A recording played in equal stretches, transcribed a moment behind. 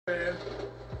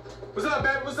What's up,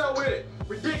 baby? What's up with it?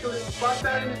 Ridiculous.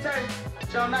 FREESTYLE Entertainment.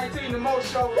 Channel 19, the Mo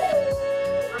Show.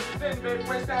 Representing, baby,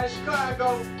 FREESTYLE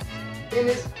Chicago. In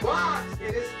this box,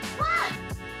 it is hot.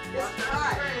 It's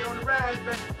hot. On the rise,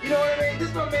 baby. You know what I mean? This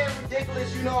is my man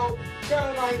Ridiculous, you know.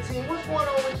 Channel 19. What's going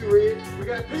on with you, Red? We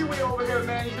got Pee-wee over here,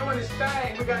 man. He's doing his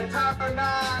thing. We got Taco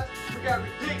Nas. We got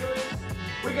Ridiculous.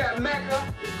 We got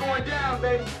Mecca. It's going down,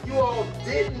 baby. You all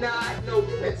did not know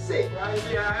you've been sick, right?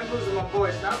 Yeah, I'm losing my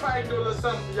voice. I'll probably do a little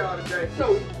something for y'all today.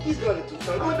 No, he's gonna do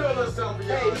something. I'm gonna do a little something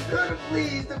for y'all. Hey, he's gonna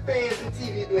please the fans and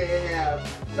TV land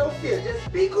have. No fear,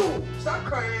 just be cool. Stop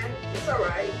crying. It's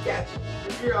alright. Got you. I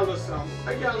give y'all a little something.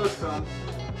 I got a little something.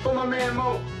 For my man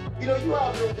Mo. You know, you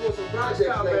all been doing some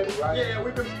projects lately, right? Yeah,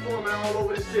 we've been performing all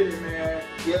over the city, man.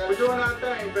 Yeah. We're doing our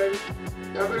thing, baby.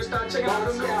 Y'all better start checking out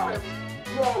the news, baby.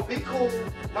 You all be cool.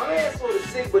 My man's sort of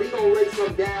sick, but he gonna lay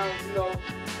some down, you know.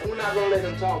 And we're not gonna let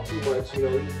him talk too much, you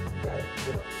know. He's got,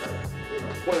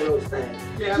 one of those things.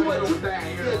 Yeah, too much,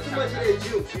 thing. Too much of that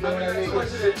juice, you know what I mean? Too much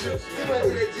of that juice. Too much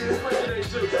of that juice. Too much of that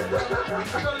juice.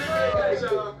 We're gonna leave it at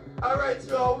that, y'all. All right,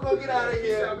 y'all. We're gonna get out of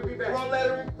here. We'll be back. We're gonna let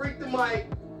him freak the mic.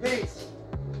 Peace.